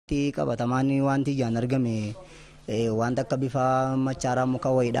wanti qabatamaan wanti ijaan argame wanta akka bifa machaaraa muka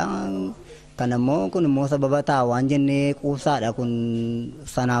wayiidha. Kanammoo kun immoo sababa ta'a waan jennee quubsaadha kun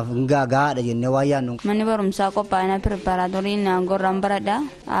sanaaf gaagaadha jennee waan yaadnu. Manni barumsaa qophaa'ina pireparaatorii naangorraan baradha.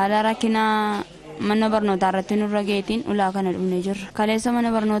 Haala rakkina mana barnootaa irratti nurra geetiin ulaa kana dhufnee jirra. Kaleessa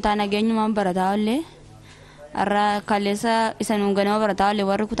mana barnootaa nageenyumaan barataa ollee irraa kaleessa isa nuun ganama barataa ollee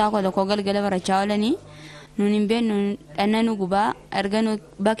warri kutaa koo tokko galgala barachaa oolanii nuun hin beeknu dhanna nu gubaa erga nu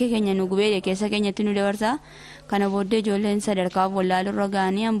bakkee keenya nu gubee keessa keenyatti nu dabarsaa. Kana booddee ijoolleen sadarkaa wallaalurra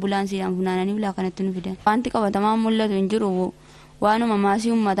ga'anii ambulaansiidhaan funaananii ulaa kanatti nu fidan. Wanti qabatamaan mul'atu hin jiru waanuma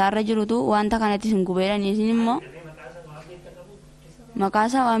maasii uummataarra jirutu wanta kanatti hin gubeedhanii isin immoo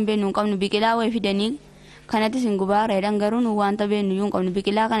maqaasaa waan beeknu hin qabnu biqilaa wayii fidanii kanatti hin gubaareedhaan garuu nu wanta beeknu hin qabnu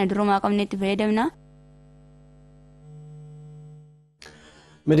biqilaa kana durumaa qabne itti fayyadamna.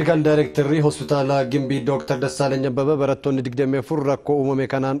 Medical Director Hospitala Gimbii Dr. Dassaalany Abbabaa barattoonni 24 rakkoo uumame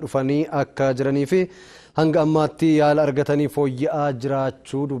kanaan dhufanii akka jiranii fi hanga ammaatti yaala argatanii fooyya'aa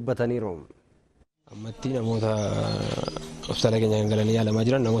jiraachuu dubbataniiru. Ammatti namoota hospitaala keenya kan galanii yaalamaa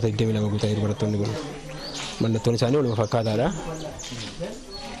jiran namoota 22 guutaniiru barattoonni kun. Mallattoon isaanii waluma fakkaataadha.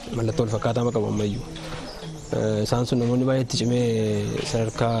 Mallattoo wal fakkaataa qabu ammayyuu. Isaan sun namoonni baay'eetti cimee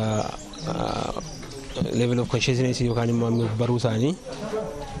sadarkaa level of consciousness yookaan immoo baruu isaanii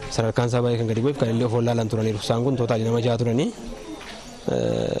sadarkaan isaa baay'ee kan gadi bu'eef kan illee of wallaalan turaniiru. Isaan kun tootaalii nama 6 turanii.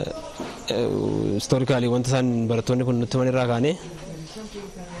 Historically wanti isaan barattoonni kun nutti manirraa kaane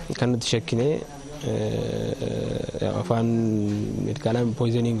kan nuti shakkine afaan medikaalaan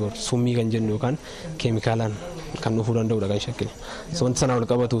poisoning or summii kan jennu yookaan keemikaalaan kan dhufuu danda'udha kan shakkine. Wanti sana wal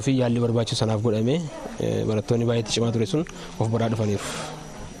qabatuu fi yaalli barbaachisu sanaaf godhamee barattoonni baay'eetti cimaa ture sun of biraa dhufaniiru.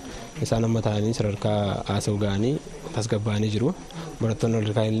 Isaan amma ta'anii sadarkaa haasa'u ga'anii tasgabbaa'anii jiru. Barattoonni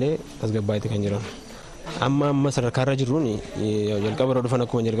walirraa illee tasgabbaa'eetti kan jiran. Amma sadarkaarra jirruun jalqaba irra dhufan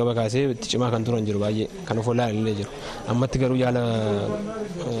akkuma jalqaba kaasee itti cimaa kan turan jiru baay'ee kan of wallaalan illee jiru. Ammatti garuu yaala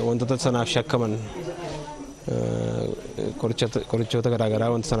wantoota sanaaf shakkaman qorichoota garaagaraa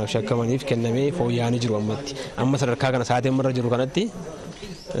wanta sanaaf shakkamaniif kennamee fooyya'anii jiru ammatti. Amma sadarkaa kana sa'aatii ammarra jiru kanatti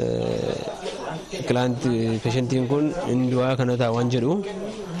kilaantii peeshentiin kun inni du'aa kana ta'a waan jedhu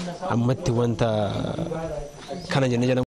ammatti wanta kana jennee